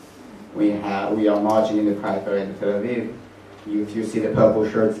 months. We are marching in the Pride Parade in Tel Aviv. If you see the purple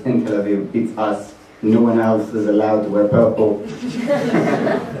shirts in Tel Aviv, it's us. No one else is allowed to wear purple.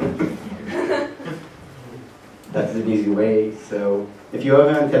 That's an easy way. So if you're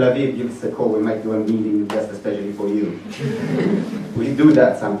ever in Tel Aviv, give us a call. We might do a meeting just especially for you. We do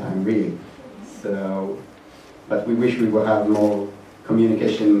that sometime, really. So, but we wish we would have more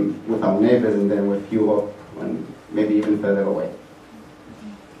communication with our neighbors and then with Europe and maybe even further away.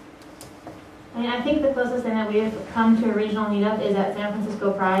 I mean, I think the closest thing that we've come to a regional meetup is at San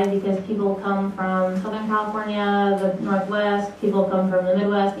Francisco Pride, because people come from Southern California, the Northwest, people come from the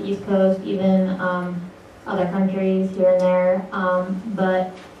Midwest, the East Coast, even other countries here and there.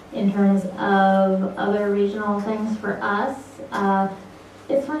 But in terms of other regional things for us,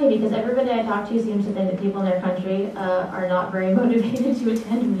 it's funny because everybody I talk to seems to think that people in their country are not very motivated to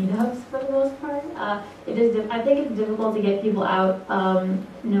attend meetups for the most part. I think it's difficult to get people out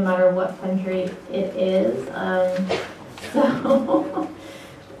no matter what country it is.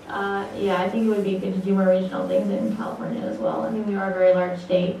 Yeah, I think it would be good to do more regional things in California as well. I mean, we are a very large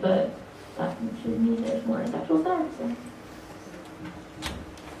state, but that should mean there's more sexual sex.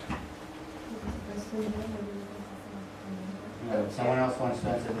 So. Someone else wants to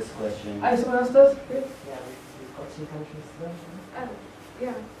answer this question. Someone else does? Yeah, we've got 2 countries today.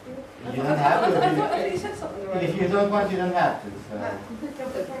 Yeah. You don't have to. You said something already. If you don't want, you don't have to. So.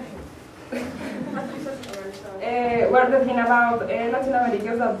 Well, the thing about Latin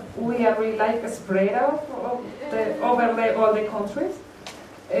America is that we are really like spread out over all the countries.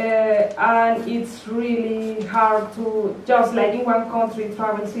 And it's really hard to, just like in one country,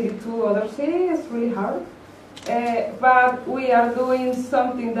 travel city to other city. It's really hard. But we are doing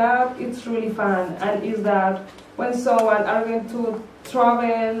something that it's really fun, and is that when someone are going to travel,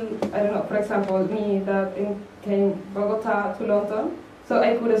 I don't know, for example, me that came Bogota to London, so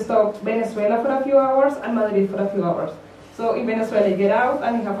I could stop Venezuela for a few hours and Madrid for a few hours. So in Venezuela I get out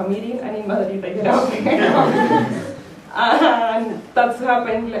and I have a meeting, and in Madrid I get out again. And that's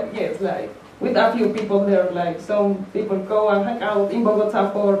happened, yes, like with a few people there. Like some people go and hang out in Bogota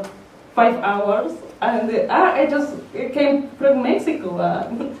for 5 hours, and I just came from Mexico.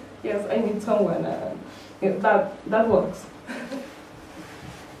 Yes, I meet someone. That works.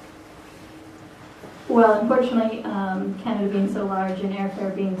 Well, unfortunately, Canada being so large and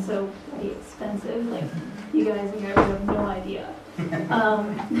airfare being so bloody expensive, like you guys in Europe have no idea.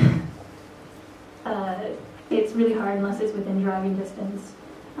 It's really hard unless it's within driving distance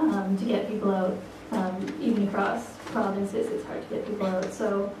to get people out. Even across provinces, it's hard to get people out.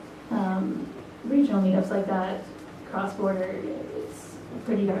 So regional meetups like that, cross-border, it's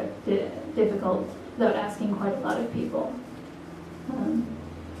pretty difficult without asking quite a lot of people.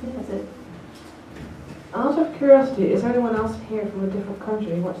 That's it. Out of curiosity, is there anyone else here from a different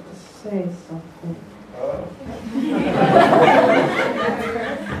country who wants to say something?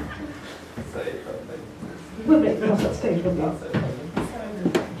 Say something. We'll make them off that stage, won't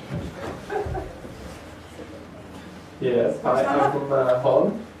we? Yes, hi, I'm from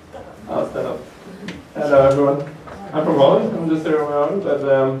Holland. I'll stand up. Hello everyone. I'm from Holland, I'm just here on my own, but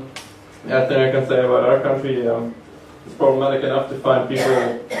I think I can say about our country, it's problematic enough to find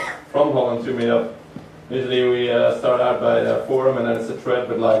people from Holland to meet up. Usually we start out by a forum, and then it's a thread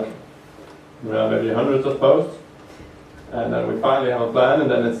with like maybe hundreds of posts. And then we finally have a plan, and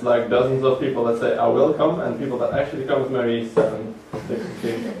then it's like dozens of people that say, I will come, and people that actually come is maybe 7, 6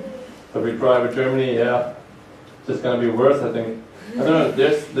 people. So we try with Germany, yeah, it's just going to be worse, I think. I don't know,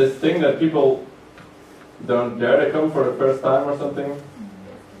 there's this thing that people don't dare to come for the first time or something.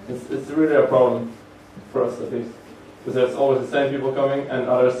 It's really a problem, for us at least. Because there's always the same people coming, and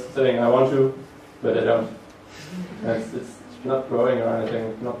others saying, I want to, but they don't. And it's not growing or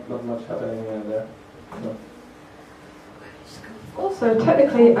anything, not much happening there. No. Also,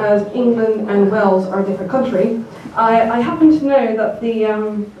 technically, as England and Wales are a different country, I happen to know that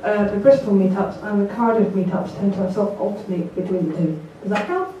the Bristol meetups and the Cardiff meetups tend to sort of alternate between the two. Does that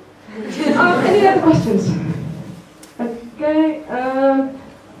count? Any other questions? Okay.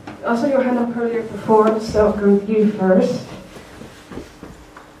 I saw your hand up earlier before, so I'll go with you first.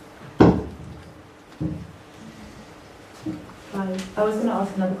 I was going to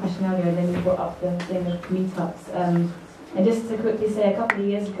ask another question earlier, and then you brought up the thing of meetups. And just to quickly say, a couple of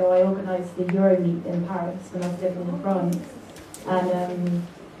years ago, I organised the Euro Meet in Paris when I was living in France. And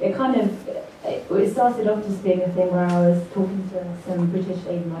it started off just being a thing where I was talking to some British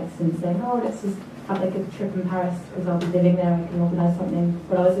Aidenites and saying, oh, let's just have like a trip in Paris because I'll be living there, I can organise something.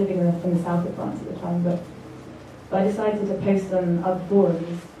 But I was living in the south of France at the time. But But I decided to post on other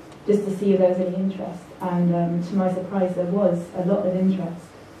forums just to see if there was any interest. And to my surprise, there was a lot of interest.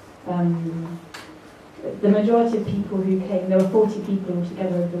 The majority of people who came, there were 40 people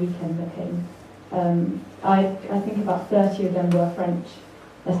altogether over the weekend that came. I think about 30 of them were French,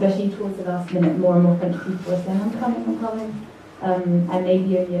 especially towards the last minute. More and more French people were saying, I'm coming. And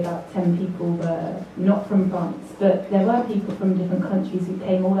maybe only about 10 people were not from France. But there were people from different countries who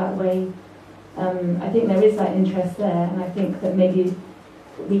came all that way. I think there is that interest there, and I think that maybe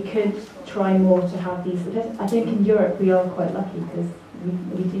we could try more to have these. I think in Europe we are quite lucky because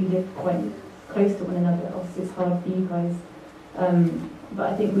we do live quite close to one another. Obviously it's hard for you guys. But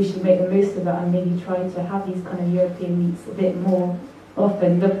I think we should make the most of that and maybe try to have these kind of European meets a bit more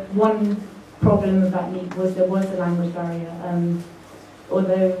often. The one problem with that meet was there was a language barrier.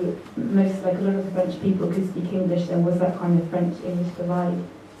 Although most, like a lot of the French people could speak English, there was that kind of French-English divide.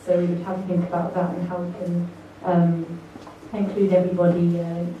 So we would have to think about that and how we can include everybody.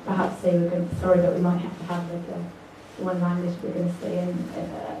 Perhaps say we're going to, sorry, but we might have to have like one language we're going to stay in.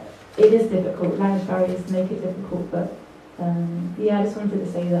 It is difficult. Language barriers make it difficult, but yeah, I just wanted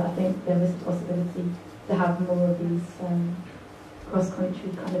to say that I think there is a possibility to have more of these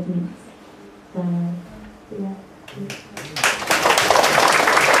cross-country kind of meets. Yeah.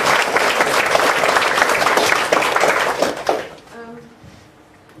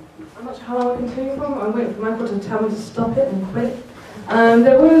 I'm not sure how long I continue from. I'm waiting for Michael to tell me to stop it and quit.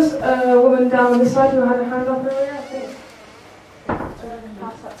 There was a woman down on this side who had her hand up earlier, I think.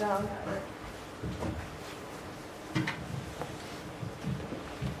 Pass that down.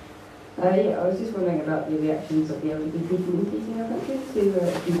 Yeah, I was just wondering about the reactions of the LGBT communities in your country to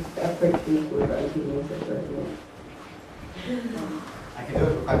approach people with LGBT and sexuality. I can do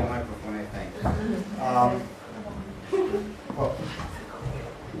it without a microphone, I think. Well,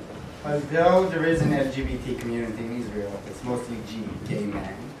 although there is an LGBT community in Israel, it's mostly gay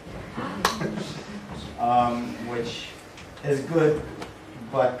men, which is good,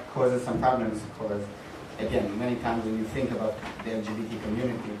 but causes some problems because, again, many times when you think about the LGBT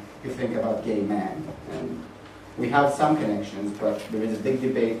community, you think about gay men. And we have some connections, but there is a big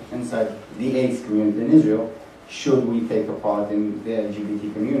debate inside the AIDS community in Israel. Should we take a part in the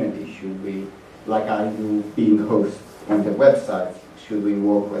LGBT community? Should we, like I do, being host on the website, should we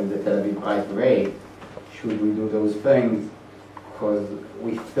work with the Tel Aviv Pride Parade? Should we do those things? Because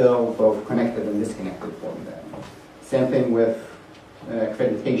we feel both connected and disconnected from them. Same thing with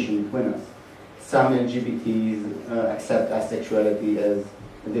accreditation between us. Some LGBTs accept asexuality as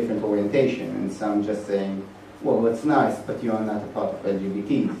a different orientation, and some just saying, well, it's nice, but you are not a part of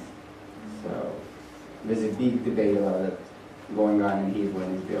LGBTs. So there's a big debate about it going on in Hebrew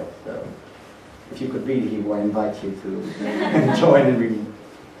and Israel. So if you could read Hebrew, I invite you to join and read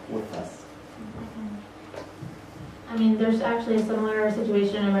with us. I mean, there's actually a similar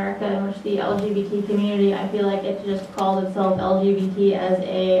situation in America in which the LGBT community, I feel like it just calls itself LGBT as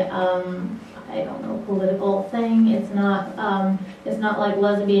a, I don't know, political thing. It's not like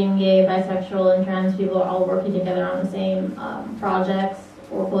lesbian, gay, bisexual, and trans people are all working together on the same projects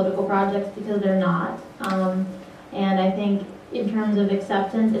or political projects, because they're not. And I think in terms of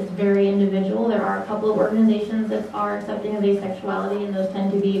acceptance, it's very individual. There are a couple of organizations that are accepting of asexuality, and those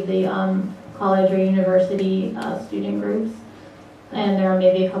tend to be the college or university student groups. And there are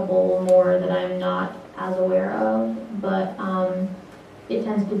maybe a couple more that I'm not as aware of, but it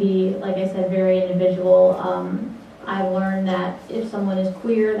tends to be, like I said, very individual. I've learned that if someone is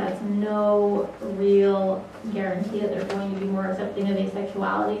queer, that's no real guarantee that they're going to be more accepting of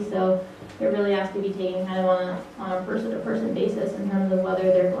asexuality. So it really has to be taken kind of on a person-to-person basis in terms of whether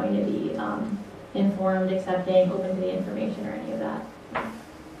they're going to be informed, accepting, open to the information, or any of that.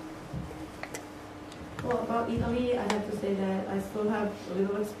 Well, about Italy, I have to say that I still have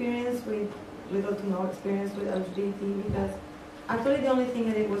little to no experience with LGBT, because actually the only thing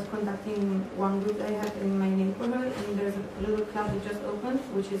I did was contacting one group that I have in my neighborhood, and there's a little club that just opened,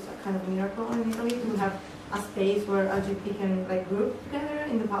 which is a kind of a miracle in Italy, to have a space where LGBT can like group together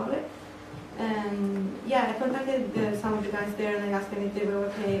in the public. And yeah, I contacted some of the guys there, and I asked them if they were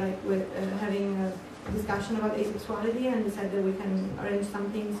okay like with having a discussion about asexuality, and they said that we can arrange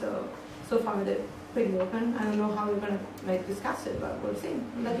something. So far they're pretty open. I don't know how we're gonna like discuss it, but we'll see.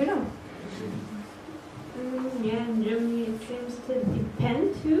 I'll let you know. Yeah, in Germany it seems to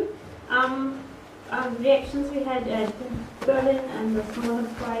depend too. Reactions we had at Berlin and the smaller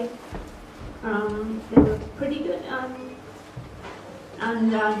Pride, they were pretty good.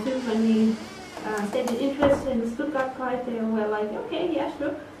 And too, when we stated interest in the Stuttgart Pride, they were like, okay, yeah,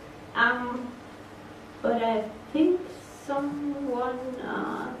 sure. But I think someone,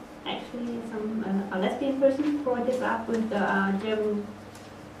 actually a lesbian person brought this up with the German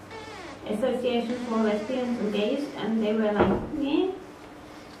Association for Lesbians and Gays, and they were like, "Yeah."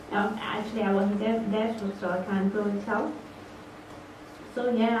 Actually, I wasn't there, so I can't really tell. So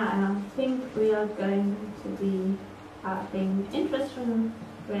yeah, I think we are going to be having interesting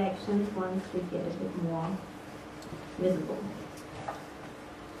reactions once we get a bit more visible.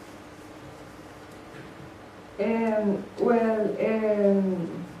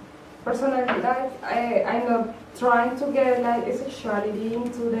 Personally, like I'm not trying to get like asexuality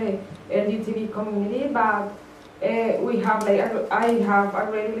into the LGBT community, but we have like I have a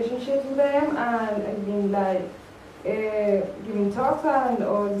great relationship with them, and I've been like giving talks and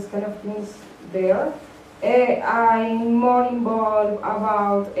all these kind of things there. I'm more involved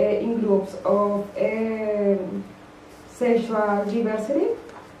about in groups of sexual diversity,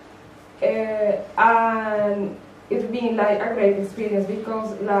 and it's been like a great experience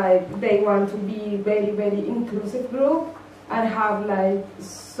because like they want to be very inclusive group and have like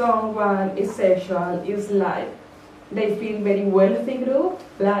someone asexual is like they feel very wealthy group,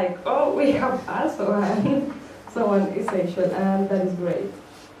 like, oh, we have also someone asexual, and that is great.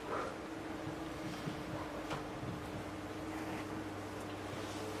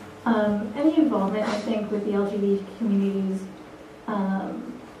 Any involvement, I think, with the LGBT communities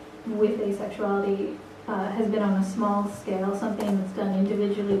with asexuality has been on a small scale, something that's done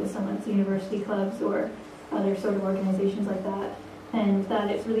individually with someone's university clubs or other sort of organizations like that, and that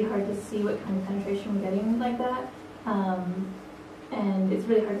it's really hard to see what kind of penetration we're getting like that, and it's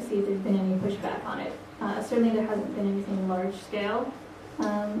really hard to see if there's been any pushback on it. Certainly there hasn't been anything large scale,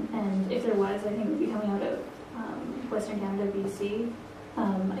 and if there was, I think it would be coming out of Western Canada, BC.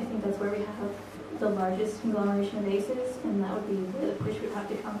 I think that's where we have the largest conglomeration of ACEs, and that would be where the push would have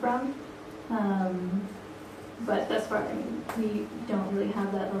to come from. But thus far, I mean, we don't really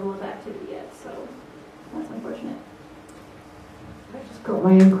have that level of activity yet, so that's unfortunate. I've just got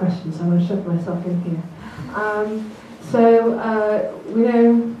my own questions, so I'm going to shove myself in here. We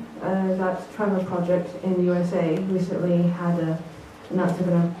know that Travel Project in the USA recently had announced they're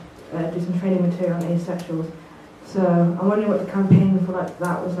going to do some training material on asexuals. So I'm wondering what the campaign for that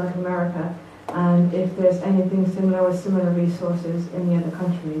was like in America, and if there's anything similar with similar resources in the other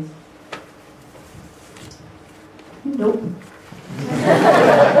countries. Nope.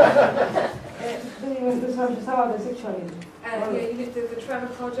 About the sexuality. The Trevor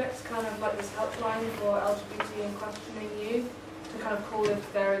Project's kind of like this helpline for LGBT and questioning youth to kind of call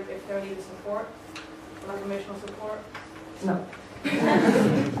if they're needing support, like emotional support. No.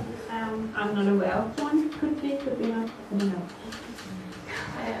 I'm not aware of one. Could be not. I don't know.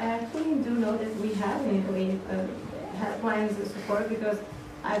 I actually do know that we have in Italy helplines and support, because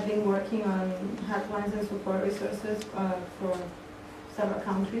I've been working on helplines and support resources for several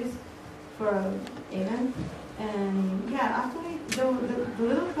countries for AMEN. And yeah, actually the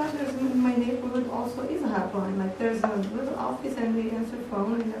little club that's in my neighborhood also is a helpline. Like there's a little office and they answer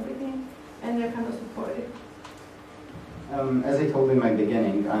phone and everything, and they're kind of supportive. As I told in my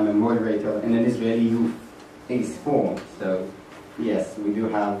beginning, I'm a moderator in an Israeli youth ACE forum, so yes, we do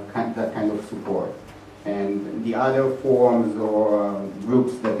have that kind of support. And the other forums or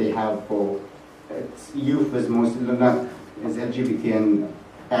groups that they have for youth is mostly not is LGBT and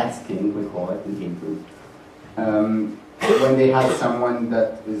asking, we call it in Hebrew. When they have someone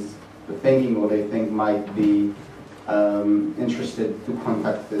that is thinking or they think might be interested to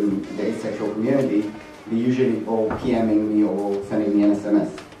contact the asexual community, they usually all PMing me or sending me an SMS.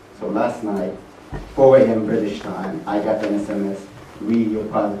 So last night, 4 a.m. British time, I got an SMS, read your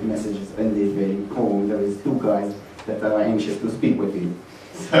private messages in the Israeli forum. There is 2 guys that are anxious to speak with you.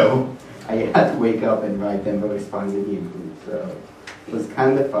 So I had to wake up and write them a response in Hebrew. So it was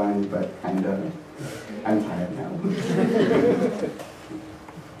kind of fun, but kind of, I'm tired now.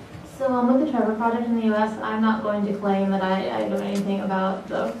 So with the Trevor Project in the U.S., I'm not going to claim that I know anything about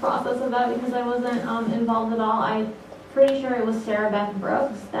the process of that because I wasn't involved at all. I'm pretty sure it was Sarah Beth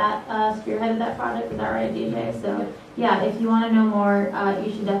Brooks that spearheaded that project. Is that right, DJ? So yeah, if you want to know more,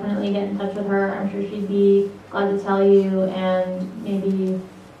 you should definitely get in touch with her. I'm sure she'd be glad to tell you and maybe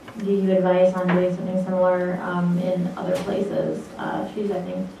give you advice on doing something similar in other places. She's, I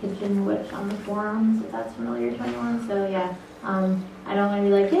think, Kitchen Witch on the forums, if that's familiar to anyone. So yeah. I don't want to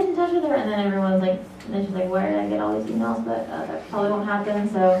be like, get in touch with her, and then everyone's like, and then she's like, where did I get all these emails? But that probably won't happen,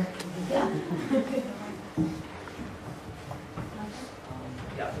 so, yeah.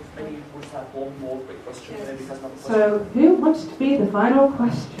 Yeah, maybe we'll just have one more quick question, Yes. maybe has another question. So, who wants to be the final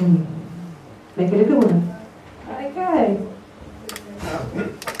question? Make it a good one. Okay.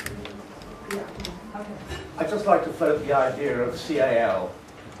 I'd just like to float the idea of CAL,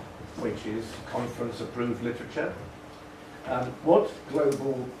 which is conference-approved literature. What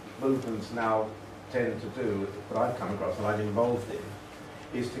global movements now tend to do, that I've come across and I'm involved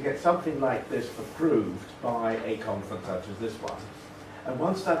in, is to get something like this approved by a conference such as this one. And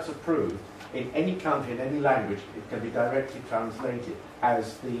once that's approved, in any country, in any language, it can be directly translated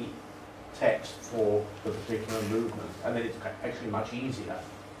as the text for the particular movement. And then it's actually much easier.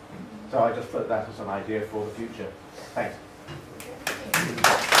 So I just put that as an idea for the future. Thanks.